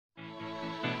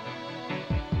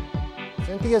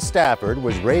Cynthia Stafford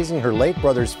was raising her late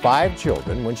brother's 5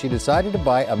 children when she decided to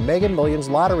buy a Mega Millions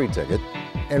lottery ticket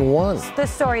and won. This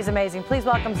story is amazing. Please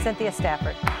welcome Cynthia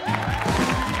Stafford.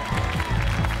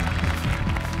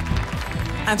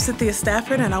 I'm Cynthia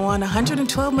Stafford, and I won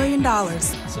 $112 million.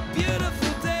 It's a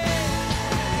beautiful day.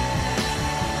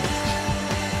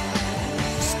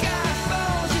 Sky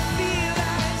falls, you feel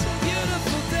like it's a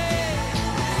beautiful day.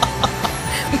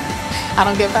 I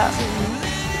don't give up.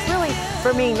 It's really,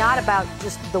 for me, not about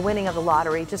just the winning of the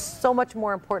lottery, just so much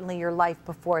more importantly, your life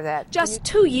before that. Just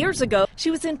 2 years ago, she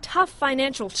was in tough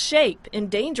financial shape, in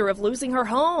danger of losing her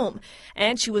home.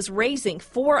 And she was raising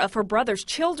 4 of her brother's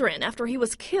children after he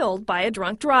was killed by a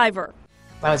drunk driver.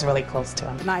 I was really close to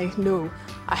him, and I knew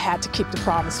I had to keep the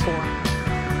promise for him.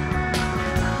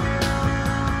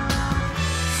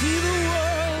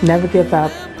 Never give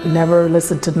up, never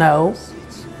listen to no,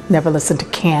 never listen to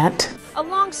can't. A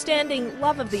long-standing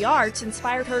love of the arts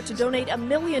inspired her to donate $1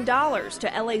 million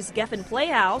to LA's Geffen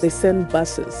Playhouse. They send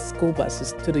buses, school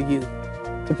buses, to the youth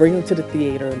to bring them to the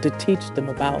theater and to teach them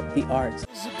about the arts.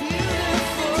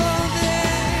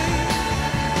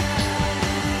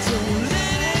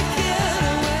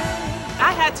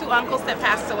 I had 2 uncles that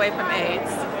passed away from AIDS.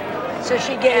 So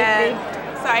she gave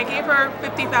So I gave her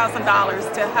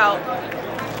 $50,000 to help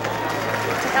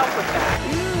with that.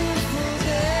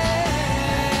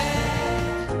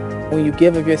 When you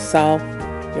give of yourself,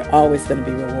 you're always going to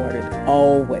be rewarded,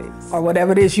 always. Or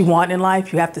whatever it is you want in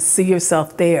life, you have to see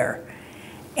yourself there.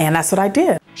 And that's what I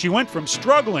did. She went from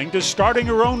struggling to starting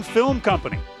her own film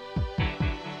company.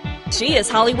 She is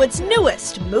Hollywood's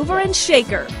newest mover and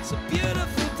shaker. It's a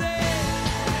beautiful day.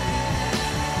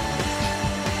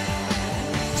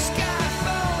 Sky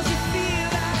falls, you feel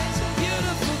like it's a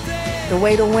beautiful day. The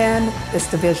way to win is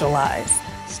to visualize.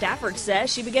 Stafford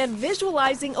says she began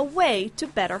visualizing a way to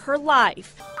better her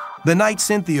life. The night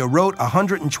Cynthia wrote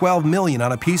 $112 million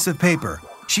on a piece of paper,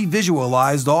 she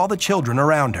visualized all the children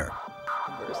around her.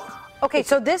 Okay,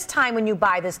 so this time when you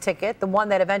buy this ticket, the one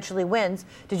that eventually wins,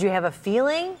 did you have a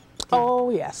feeling?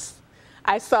 Oh, yes.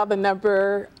 I saw the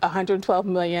number 112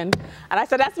 million, and I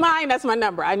said, that's mine, that's my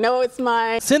number. I know it's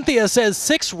mine. Cynthia says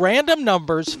 6 random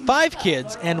numbers, 5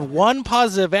 kids, and 1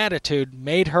 positive attitude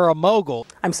made her a mogul.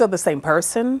 I'm still the same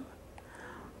person.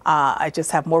 I just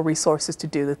have more resources to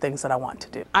do the things that I want to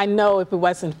do. I know if it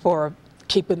wasn't for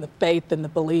keeping the faith and the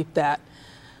belief that,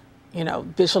 you know,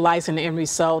 visualizing the end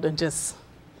result and just,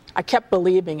 I kept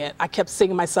believing it. I kept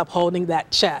seeing myself holding that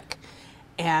check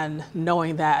and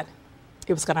knowing that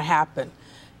it was going to happen,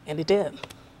 and it did.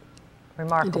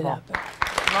 Remarkable. It did happen.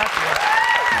 Remarkable.